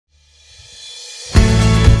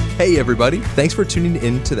Hey everybody, thanks for tuning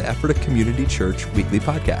in to the Ephrata Community Church Weekly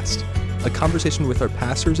Podcast, a conversation with our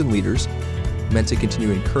pastors and leaders meant to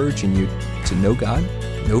continue encouraging you to know God,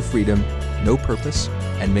 know freedom, know purpose,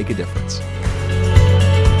 and make a difference.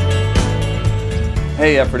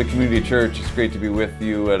 Hey Ephrata Community Church, it's great to be with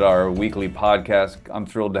you at our weekly podcast. I'm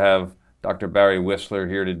thrilled to have Dr. Barry Wissler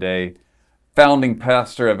here today, founding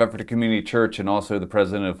pastor of Ephrata Community Church and also the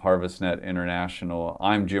president of HarvestNet International.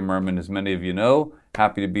 I'm Jim Ehrman, as many of you know.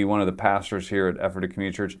 Happy to be one of the pastors here at Ephrata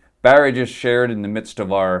Community Church. Barry just shared in the midst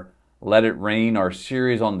of our Let It Rain, our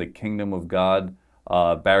series on the Kingdom of God.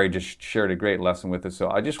 Barry just shared a great lesson with us. So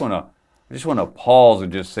I just want to pause and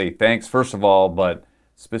just say thanks, first of all, but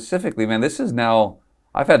specifically, man, this is now,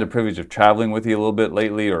 I've had the privilege of traveling with you a little bit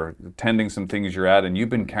lately or attending some things you're at, and you've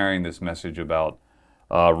been carrying this message about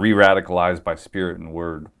re-radicalized by Spirit and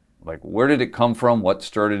Word. Like, where did it come from? What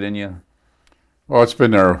stirred it in you? Well, it's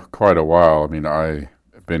been there quite a while. I mean, I've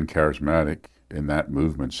been charismatic in that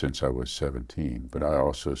movement since I was 17, but I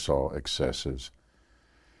also saw excesses.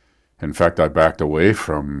 In fact, I backed away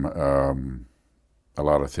from a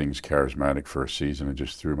lot of things charismatic for a season and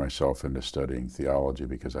just threw myself into studying theology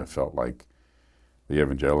because I felt like the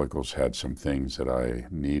evangelicals had some things that I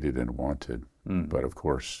needed and wanted. But of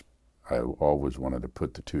course, I always wanted to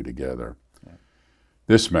put the two together. Yeah.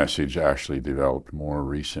 This message actually developed more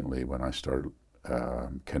recently when I started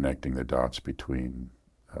connecting the dots between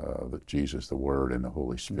Jesus, the Word, and the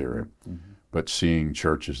Holy Spirit. Mm-hmm. But seeing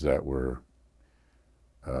churches that were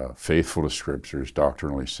faithful to Scriptures,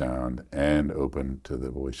 doctrinally sound, and open to the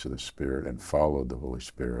voice of the Spirit and followed the Holy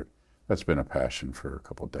Spirit, that's been a passion for a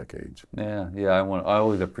couple of decades. Yeah, I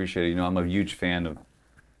always appreciate it. You know, I'm a huge fan of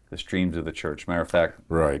the streams of the church. Matter of fact,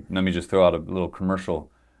 right. Let me just throw out a little commercial.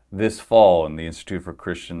 This fall in the Institute for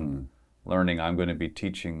Christian Learning, I'm going to be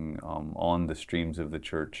teaching on the streams of the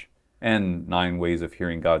church and 9 ways of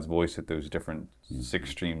hearing God's voice that those different 6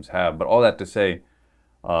 streams have. But all that to say,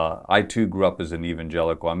 I too grew up as an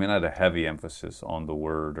evangelical. I mean, I had a heavy emphasis on the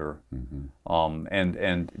Word,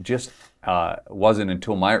 and just wasn't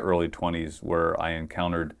until my early 20s where I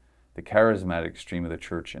encountered the charismatic stream of the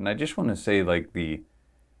church. And I just want to say, like, the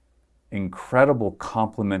incredible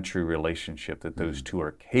complementary relationship that those two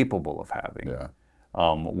are capable of having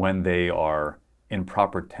when they are in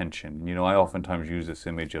proper tension. You know, I oftentimes use this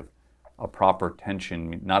image of a proper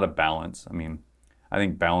tension, not a balance. I mean, I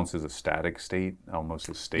think balance is a static state, almost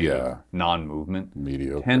a state of non-movement.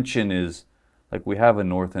 Mediocre. Tension is, like, we have a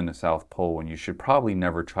North and a South Pole, and you should probably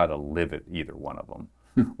never try to live at either one of them,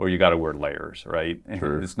 or you got to wear layers, right?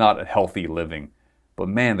 True. It's not a healthy living. But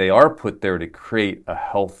man, they are put there to create a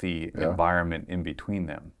healthy environment in between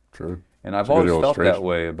them. True. And I've always felt that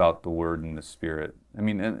way about the Word and the Spirit. I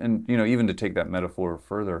mean, and you know, even to take that metaphor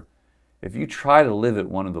further, if you try to live at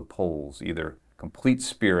one of the poles, either complete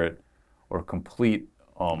Spirit or complete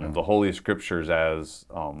the Holy Scriptures as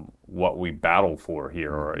what we battle for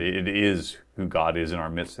here, or it is who God is in our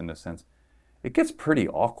midst in a sense, it gets pretty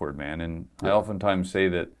awkward, man. And I oftentimes say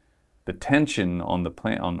that the tension on the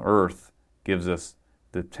planet, on Earth, gives us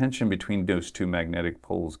the tension between those two magnetic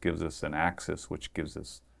poles gives us an axis, which gives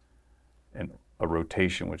us a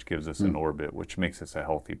rotation, which gives us an orbit, which makes us a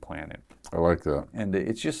healthy planet. I like that. And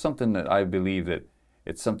it's just something that I believe that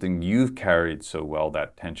it's something you've carried so well,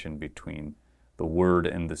 that tension between the Word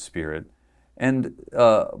and the Spirit. And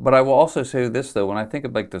but I will also say this, though, when I think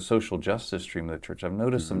of like the social justice stream of the church, I've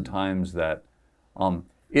noticed sometimes that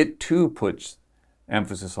it too puts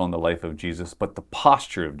emphasis on the life of Jesus, but the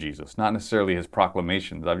posture of Jesus, not necessarily his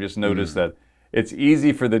proclamations. I've just noticed that it's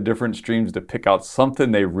easy for the different streams to pick out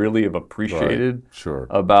something they really have appreciated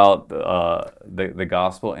about the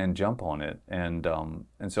gospel and jump on it. And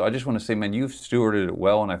so I just want to say, man, you've stewarded it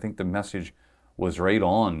well, and I think the message was right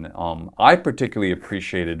on. I particularly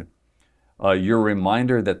appreciated your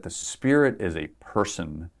reminder that the Spirit is a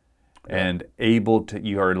person, and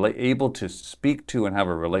you are able to speak to and have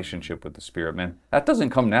a relationship with the Spirit. Man, that doesn't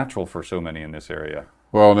come natural for so many in this area.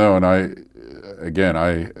 Well, no, and I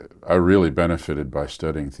really benefited by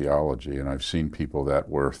studying theology, and I've seen people that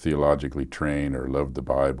were theologically trained or loved the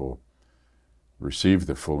Bible receive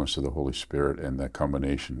the fullness of the Holy Spirit, and that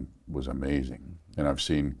combination was amazing. And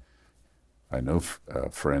I know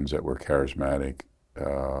friends that were charismatic,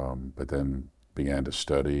 but then began to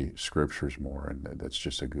study Scriptures more, and that's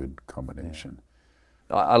just a good combination.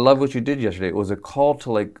 I love what you did yesterday. It was a call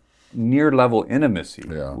to like near-level intimacy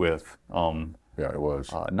with it was.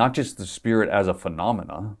 Not just the Spirit as a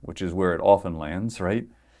phenomena, which is where it often lands, right?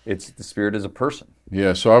 It's the Spirit as a person.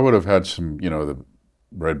 Yeah, so I would have had some,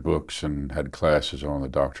 read books and had classes on the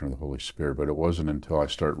doctrine of the Holy Spirit, but it wasn't until I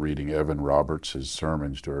started reading Evan Roberts'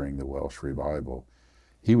 sermons during the Welsh Revival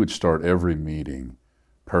he would start every meeting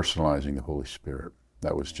personalizing the Holy Spirit.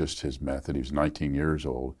 That was just his method. He was 19 years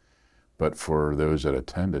old. But for those that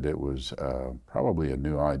attended, it was probably a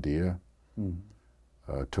new idea.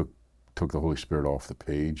 Took the Holy Spirit off the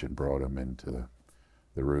page and brought him into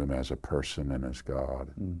the room as a person and as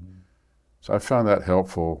God. So I found that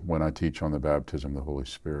helpful when I teach on the baptism of the Holy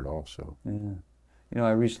Spirit also. Yeah. You know,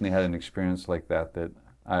 I recently had an experience like that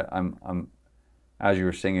I'm as you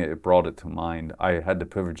were saying it, it brought it to mind. I had the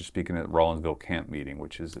privilege of speaking at Rollinsville camp meeting,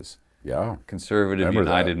 which is this conservative Remember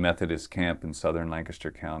United that. Methodist camp in southern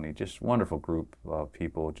Lancaster County. Just wonderful group of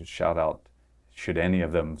people. Just shout out, should any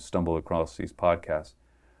of them stumble across these podcasts.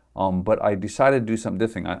 But I decided to do something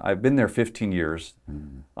different. I've been there 15 years.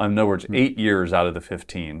 In other words, 8 years out of the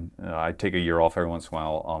 15. I take a year off every once in a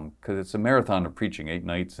while because it's a marathon of preaching, 8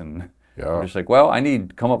 nights. And I'm just like, well, I need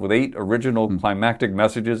to come up with 8 original climactic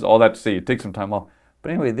messages. All that to say, it takes some time off.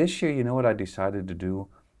 But anyway, this year, you know what I decided to do?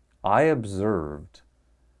 I observed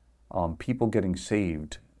people getting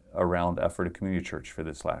saved around Ephrata Community Church for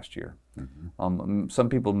this last year. Some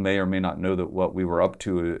people may or may not know that what we were up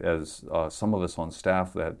to as some of us on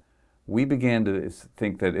staff, that we began to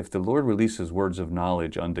think that if the Lord releases words of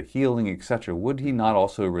knowledge unto healing, etc., would he not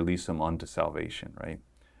also release them unto salvation, right?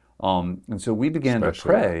 And so we began to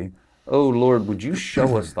pray, oh Lord, would you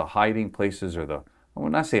show us the hiding places, or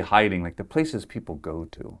when I say hiding, like the places people go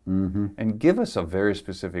to, and give us a very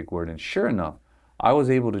specific word. And sure enough, I was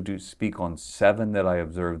able to speak on 7 that I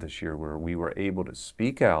observed this year, where we were able to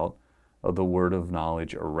speak out of the word of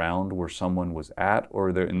knowledge around where someone was at,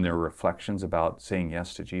 or in their reflections about saying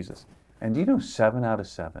yes to Jesus. And do you know 7 out of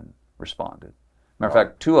 7 responded? Matter of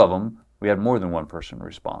fact, 2 of them, we had more than one person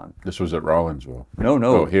respond. This was at Rollinsville. No.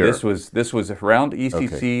 Oh, here. This was around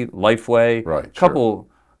ECC, Lifeway, right?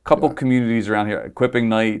 Couple communities around here. Equipping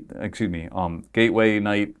night, Gateway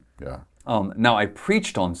night. Yeah. Now I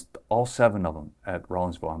preached on all 7 of them at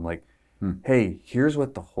Rollinsville. I'm like, hey, here's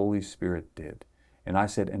what the Holy Spirit did. And I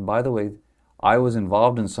said, and by the way, I was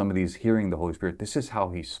involved in some of these hearing the Holy Spirit. This is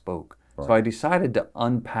how he spoke. Right. So I decided to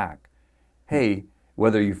unpack, hey,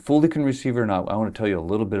 whether you fully can receive it or not, I want to tell you a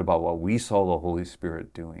little bit about what we saw the Holy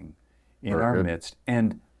Spirit doing in our midst.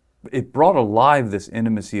 And it brought alive this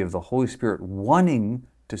intimacy of the Holy Spirit wanting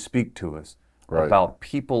to speak to us about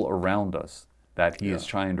people around us that he is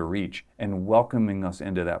trying to reach, and welcoming us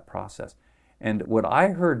into that process. And what I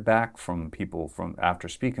heard back from people from after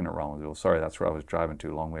speaking at Rollinsville, sorry, that's where I was driving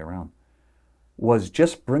to, a long way around, was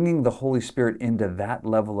just bringing the Holy Spirit into that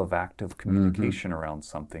level of active communication around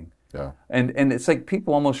something. Yeah. And it's like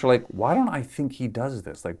people almost are like, why don't I think he does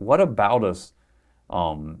this? Like, what about us,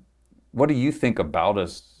 what do you think about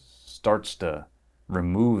us starts to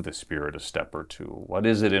remove the Spirit a step or two? What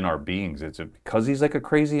is it in our beings? Is it because he's like a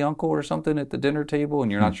crazy uncle or something at the dinner table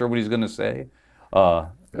and you're not sure what he's going to say?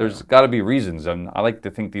 There's got to be reasons, and I like to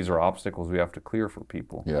think these are obstacles we have to clear for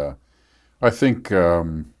people. Yeah. I think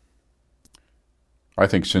since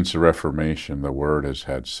the Reformation, the Word has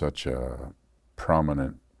had such a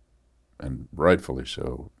prominent, and rightfully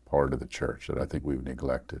so, part of the church that I think we've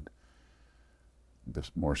neglected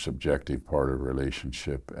this more subjective part of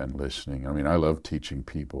relationship and listening. I mean, I love teaching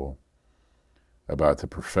people about the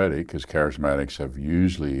prophetic, because charismatics have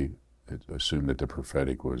usually assumed that the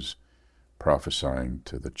prophetic was prophesying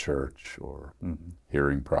to the church or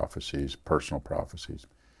hearing prophecies, personal prophecies.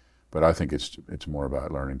 But I think it's more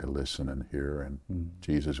about learning to listen and hear. And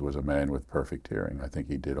Jesus was a man with perfect hearing. I think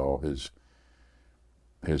he did all his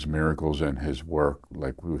miracles and his work,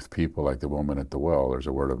 like with people like the woman at the well. There's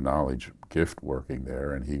a word of knowledge gift working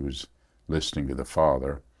there, and he was listening to the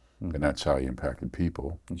Father, and that's how he impacted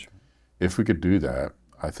people. That's right. If we could do that,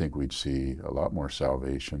 I think we'd see a lot more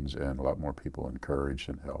salvations and a lot more people encouraged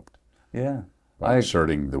and helped. Yeah. By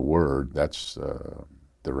inserting the word, that's the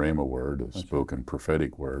Rhema word, a spoken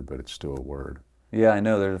prophetic word, but it's still a word. Yeah, I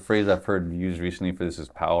know. There's a phrase I've heard used recently for this is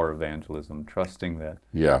power evangelism, trusting that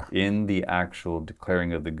in the actual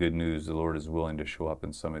declaring of the good news, the Lord is willing to show up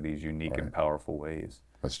in some of these unique and powerful ways.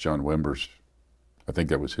 That's John Wimber's, I think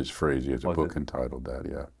that was his phrase. He has a book entitled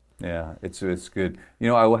that, Yeah, it's good. You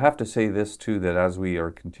know, I will have to say this too, that as we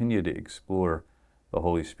continue to explore the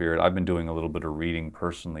Holy Spirit, I've been doing a little bit of reading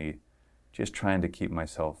personally, just trying to keep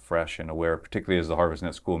myself fresh and aware, particularly as the Harvest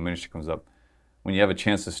Net School of Ministry comes up. When you have a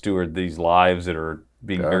chance to steward these lives that are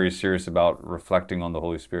being very serious about reflecting on the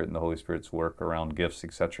Holy Spirit and the Holy Spirit's work around gifts,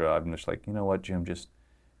 etc., I'm just like, you know what, Jim, just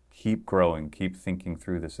keep growing, keep thinking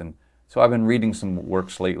through this. And so I've been reading some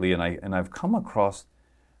works lately, and I've come across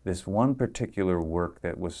this one particular work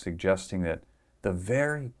that was suggesting that the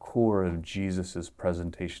very core of Jesus'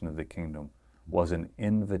 presentation of the kingdom was an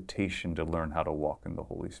invitation to learn how to walk in the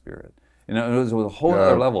Holy Spirit. You know, it was a whole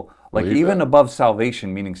other level. Like even above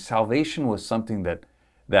salvation, meaning salvation was something that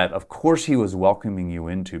of course he was welcoming you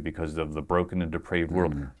into because of the broken and depraved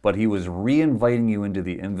world, but he was re-inviting you into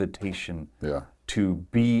the invitation to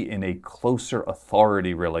be in a closer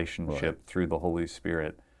authority relationship through the Holy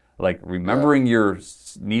Spirit. Like remembering your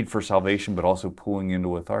need for salvation, but also pulling you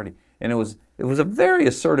into authority. And it was a very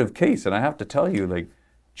assertive case. And I have to tell you, like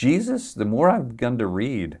Jesus, the more I've begun to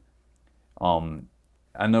read, in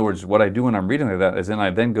other words, what I do when I'm reading like that is then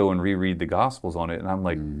I then go and reread the Gospels on it, and I'm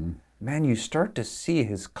like, man, you start to see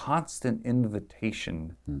his constant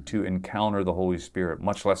invitation to encounter the Holy Spirit,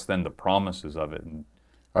 much less than the promises of it. And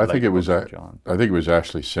I think it was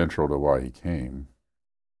actually central to why he came.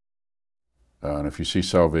 And if you see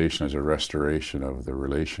salvation as a restoration of the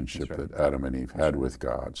relationship that Adam and Eve had with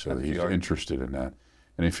God, so he's interested in that.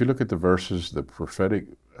 And if you look at the verses, the prophetic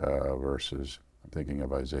verses, I'm thinking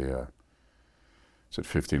of Isaiah, it's at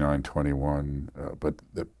 59:21, but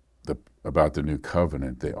about the new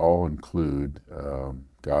covenant, they all include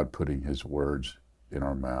God putting his words in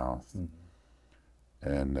our mouth.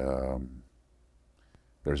 And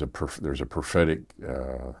there's a prophetic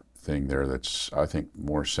thing there that's, I think,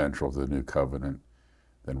 more central to the new covenant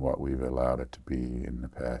than what we've allowed it to be in the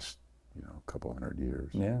past, couple hundred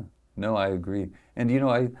years. Yeah, no, I agree. And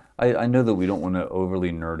I know that we don't want to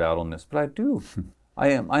overly nerd out on this, but I do. I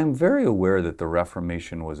am very aware that the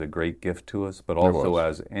Reformation was a great gift to us, but also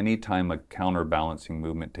as any time a counterbalancing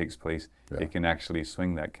movement takes place, it can actually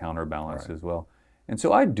swing that counterbalance as well. And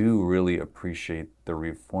so I do really appreciate the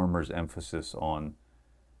Reformers' emphasis on,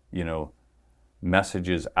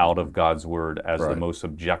 messages out of God's Word as the most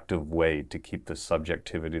objective way to keep the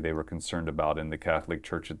subjectivity they were concerned about in the Catholic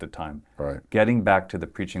Church at the time. Getting back to the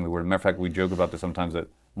preaching of the Word. Matter of fact, we joke about this sometimes that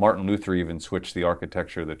Martin Luther even switched the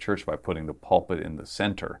architecture of the church by putting the pulpit in the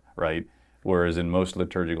center, right? Whereas in most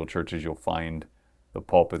liturgical churches, you'll find the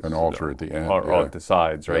pulpit, an altar at the end, or at the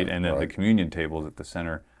sides, right? And then the communion tables at the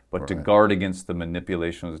center. But to guard against the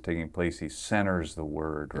manipulation that's taking place, he centers the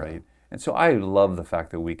Word, right? And so I love the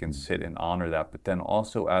fact that we can sit and honor that, but then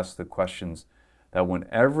also ask the questions that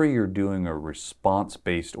whenever you're doing a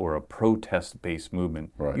response-based or a protest-based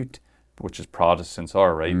movement, which is Protestants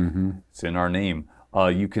are, right? It's in our name.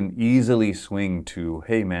 You can easily swing to,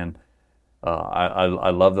 hey man, I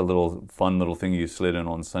love the fun little thing you slid in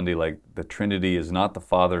on Sunday, like the Trinity is not the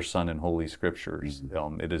Father, Son, and Holy Scriptures.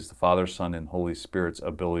 It is the Father, Son, and Holy Spirit's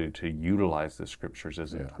ability to utilize the Scriptures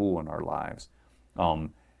as a tool in our lives.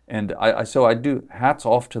 And so I do, hats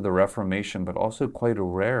off to the Reformation, but also quite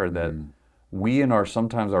aware that we in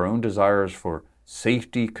sometimes our own desires for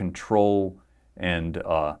safety, control, and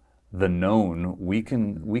the known, we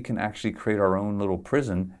can actually create our own little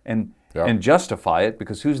prison and justify it,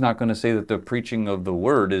 because who's not going to say that the preaching of the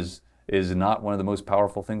Word is not one of the most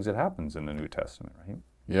powerful things that happens in the New Testament, right?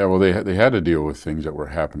 Yeah, well, they had to deal with things that were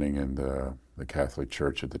happening in the Catholic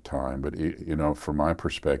Church at the time. But, from my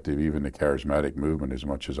perspective, even the charismatic movement, as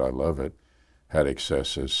much as I love it, had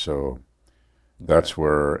excesses. So that's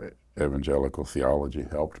where evangelical theology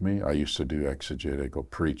helped me. I used to do exegetical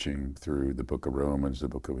preaching through the book of Romans, the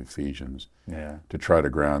book of Ephesians, to try to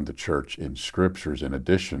ground the church in scriptures in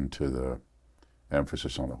addition to the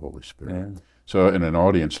emphasis on the Holy Spirit. So in an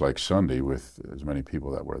audience like Sunday, with as many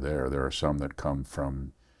people that were there are some that come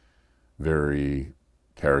from very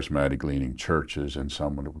charismatic-leaning churches, and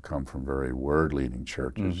some would come from very word-leaning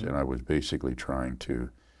churches. And I was basically trying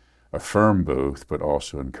to affirm both, but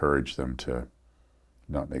also encourage them to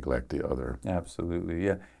not neglect the other. Absolutely,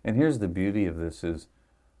 yeah. And here's the beauty of this is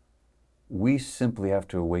we simply have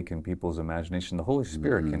to awaken people's imagination. The Holy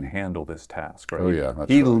Spirit can handle this task, right? Oh, yeah,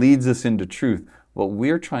 that's He right. leads us into truth. What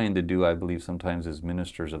we're trying to do, I believe, sometimes as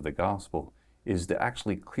ministers of the gospel, is to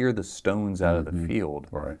actually clear the stones out of the field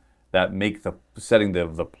that make the setting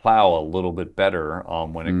the plow a little bit better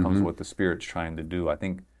when it comes to what the Spirit's trying to do. I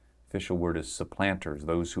think official word is supplanters,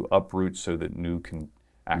 those who uproot so that new can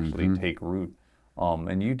actually take root.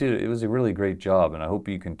 And you did, it was a really great job, and I hope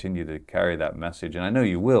you continue to carry that message. And I know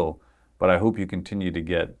you will, but I hope you continue to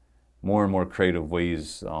get more and more creative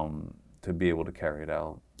ways to be able to carry it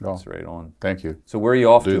out. That's right on. Thank you. So where are you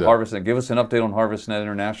off to? HarvestNet. Give us an update on HarvestNet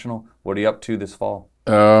International. What are you up to this fall?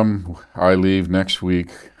 I leave next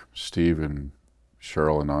week. Steve and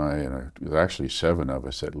Cheryl and I, and there's actually 7 of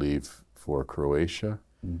us that leave for Croatia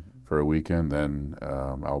for a weekend, then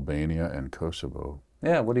Albania and Kosovo.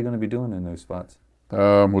 Yeah, what are you going to be doing in those spots?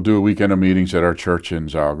 We'll do a weekend of meetings at our church in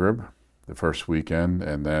Zagreb, the first weekend,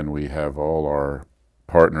 and then we have all our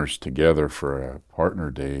partners together for a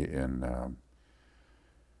partner day in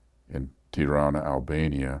Tirana,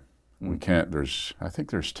 Albania, We can't. I think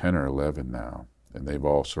there's 10 or 11 now, and they've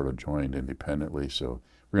all sort of joined independently. So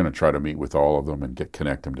we're going to try to meet with all of them and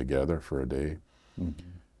connect them together for a day.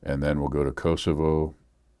 And then we'll go to Kosovo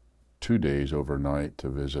 2 days overnight to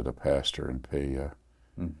visit a pastor in Peja.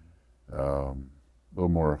 A little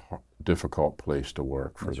more difficult place to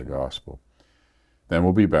work for the gospel. Then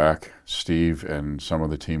we'll be back. Steve and some of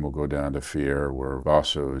the team will go down to Fier, where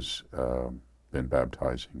Vasso's been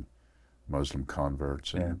baptizing Muslim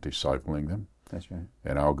converts and discipling them. That's right.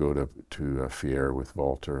 And I'll go to Fier with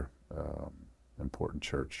Walter, important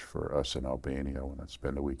church for us in Albania, when I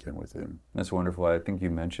spend a weekend with him. That's wonderful. I think you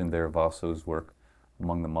mentioned there Vasso's work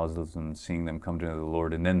among the Muslims and seeing them come to know the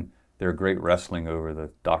Lord. And then their great wrestling over the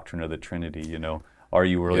doctrine of the Trinity, you know. Are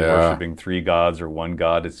you really worshiping three gods or one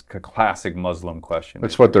God? It's a classic Muslim question.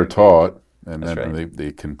 That's what they're taught. And That's then right.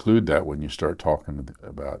 they conclude that when you start talking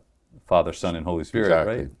about Father, Son, and Holy Spirit,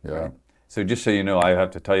 exactly, right? Yeah. Right. So just so you know, I have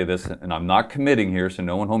to tell you this, and I'm not committing here, so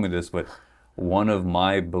no one hold me to this, but one of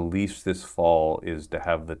my beliefs this fall is to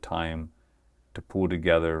have the time to pull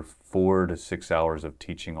together 4 to 6 hours of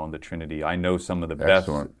teaching on the Trinity. I know some of the best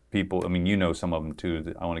people. I mean, you know some of them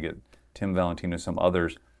too. I want to get Tim Valentino, some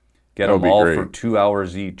others. Get them all for 2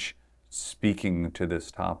 hours each speaking to this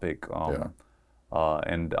topic.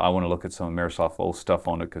 And I want to look at some of Miroslav's old stuff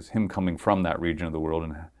on it, because him coming from that region of the world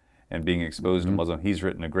and being exposed to Muslim, he's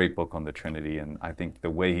written a great book on the Trinity, and I think the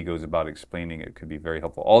way he goes about explaining it could be very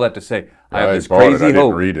helpful. All that to say, I have this crazy hope.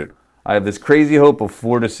 Didn't read it. I have this crazy hope of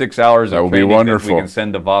 4 to 6 hours of training that we can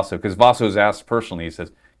send to Vasso, because Vasso's asked personally, he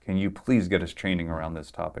says, can you please get us training around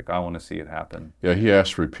this topic? I want to see it happen. Yeah, he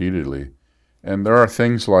asked repeatedly. And there are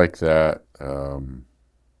things like that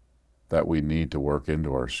that we need to work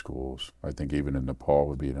into our schools. I think even in Nepal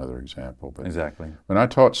would be another example. But exactly. When I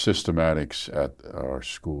taught systematics at our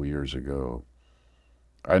school years ago,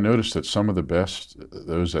 I noticed that some of the best,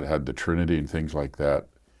 those that had the Trinity and things like that,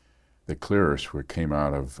 the clearest came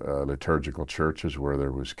out of liturgical churches where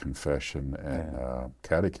there was confession and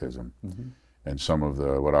catechism. And some of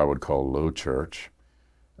the, what I would call low church,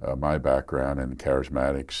 my background in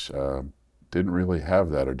charismatics, didn't really have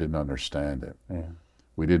that or didn't understand it.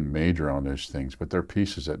 We didn't major on those things, but there are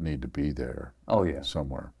pieces that need to be there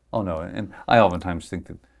somewhere. Oh, no, and I oftentimes think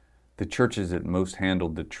that the churches that most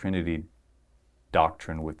handled the Trinity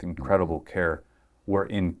doctrine with incredible care were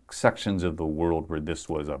in sections of the world where this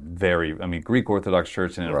was a very, Greek Orthodox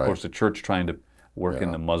Church, and of course the church trying to work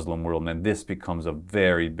in the Muslim world, and this becomes a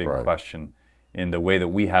very big question in the way that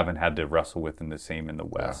we haven't had to wrestle with, in the same in the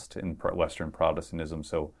West, in Western Protestantism.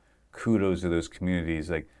 So kudos to those communities.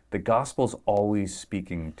 Like, the gospel's always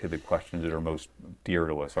speaking to the questions that are most dear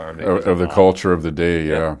to us, aren't they? Of the culture of the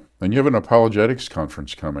day, And you have an apologetics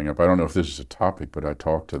conference coming up. I don't know if this is a topic, but I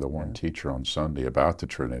talked to the one teacher on Sunday about the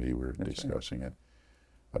Trinity. We were discussing it.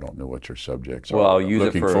 I don't know what your subjects are. Well, I'll use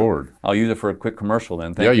I'll use it for a quick commercial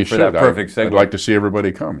then. Thank you for that perfect segue. I'd like to see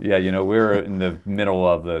everybody come. Yeah, you know, we're in the middle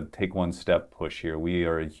of the take one step push here. We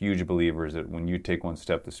are huge believers that when you take one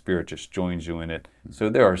step, the Spirit just joins you in it. So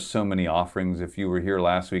there are so many offerings. If you were here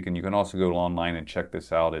last week, and you can also go online and check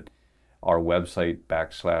this out at our website,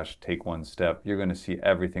 /Take One Step, you're going to see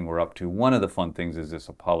everything we're up to. One of the fun things is this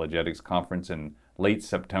apologetics conference in late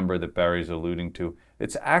September that Barry's alluding to.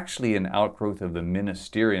 It's actually an outgrowth of the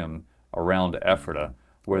ministerium around Ephrata,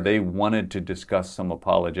 where they wanted to discuss some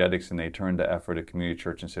apologetics, and they turned to Ephrata Community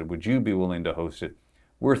Church and said, would you be willing to host it?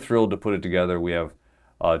 We're thrilled to put it together. We have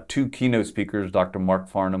 2 keynote speakers, Dr. Mark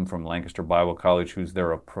Farnham from Lancaster Bible College, who's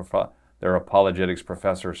their apologetics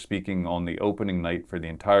professor, speaking on the opening night for the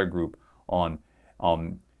entire group on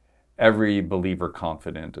every believer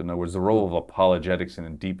confident. In other words, the role of apologetics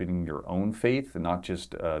in deepening your own faith, and not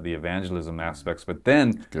just the evangelism aspects. But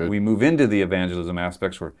then we move into the evangelism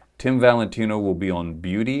aspects, where Tim Valentino will be on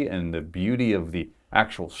beauty and the beauty of the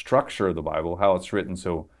actual structure of the Bible, how it's written.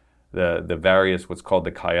 So the various, what's called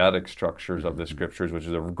the chaotic structures of the Scriptures, which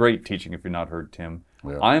is a great teaching if you've not heard Tim.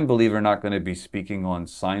 I'm, believe it or not, going to be speaking on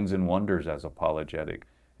signs and wonders as apologetic.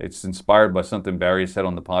 It's inspired by something Barry said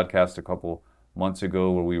on the podcast a couple months ago,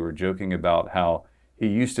 where we were joking about how he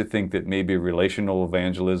used to think that maybe relational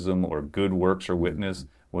evangelism or good works or witness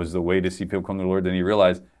was the way to see people come to the Lord. Then he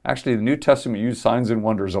realized, actually, the New Testament used signs and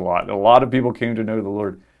wonders a lot. A lot of people came to know the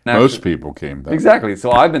Lord. Most people came. Exactly.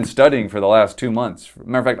 So I've been studying for the last 2 months.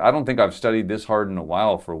 Matter of fact, I don't think I've studied this hard in a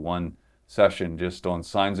while for one session, just on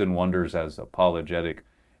signs and wonders as apologetic.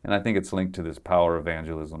 And I think it's linked to this power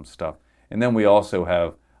evangelism stuff. And then we also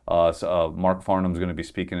have Mark Farnham's going to be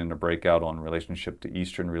speaking in a breakout on relationship to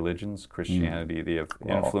Eastern religions, Christianity, the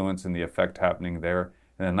influence and the effect happening there.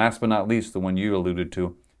 And then last but not least, the one you alluded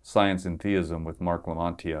to, Science and Theism, with Mark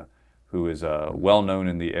Lamantia, who is well known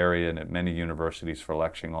in the area and at many universities for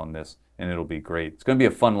lecturing on this, and it'll be great. It's going to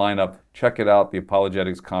be a fun lineup. Check it out, the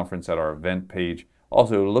Apologetics Conference at our event page.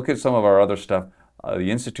 Also, look at some of our other stuff,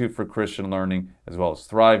 the Institute for Christian Learning, as well as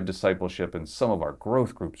Thrive Discipleship, and some of our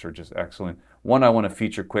growth groups are just excellent. One I want to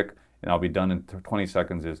feature quick, and I'll be done in 20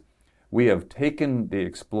 seconds, is we have taken the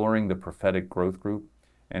Exploring the Prophetic Growth Group,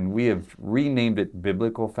 and we have renamed it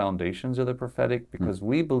Biblical Foundations of the Prophetic, because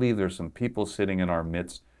we believe there's some people sitting in our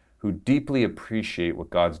midst who deeply appreciate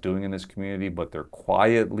what God's doing in this community, but they're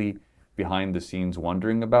quietly behind the scenes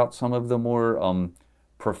wondering about some of the more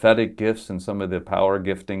prophetic gifts and some of the power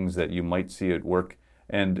giftings that you might see at work.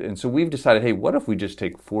 And so we've decided, hey, what if we just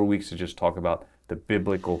take 4 weeks to just talk about the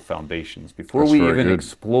biblical foundations before we even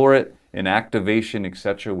explore it in activation,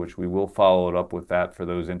 etc., which we will follow it up with that for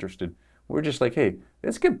those interested. We're just like, hey,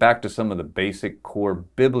 let's get back to some of the basic core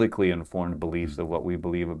biblically informed beliefs of what we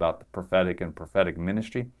believe about the prophetic and prophetic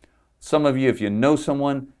ministry. Some of you, if you know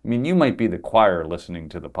someone, I mean, you might be the choir listening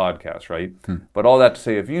to the podcast, right? But all that to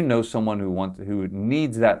say, if you know someone who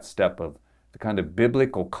needs that step of the kind of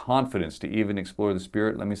biblical confidence to even explore the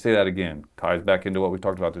Spirit, let me say that again, ties back into what we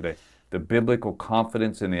talked about today. The biblical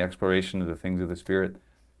confidence in the exploration of the things of the Spirit,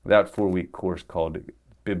 that 4-week course called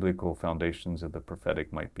Biblical Foundations of the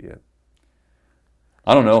Prophetic might be it.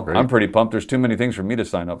 I don't know. I'm pretty pumped. There's too many things for me to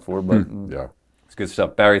sign up for, but yeah. It's good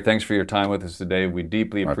stuff. Barry, thanks for your time with us today. We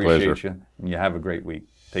deeply appreciate pleasure. you, and you have a great week.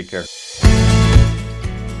 Take care.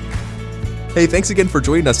 Hey, thanks again for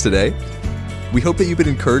joining us today. We hope that you've been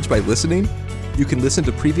encouraged by listening. You can listen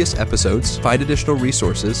to previous episodes, find additional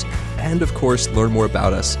resources, and of course, learn more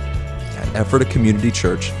about us at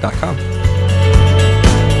EphphatahCommunityChurch.com.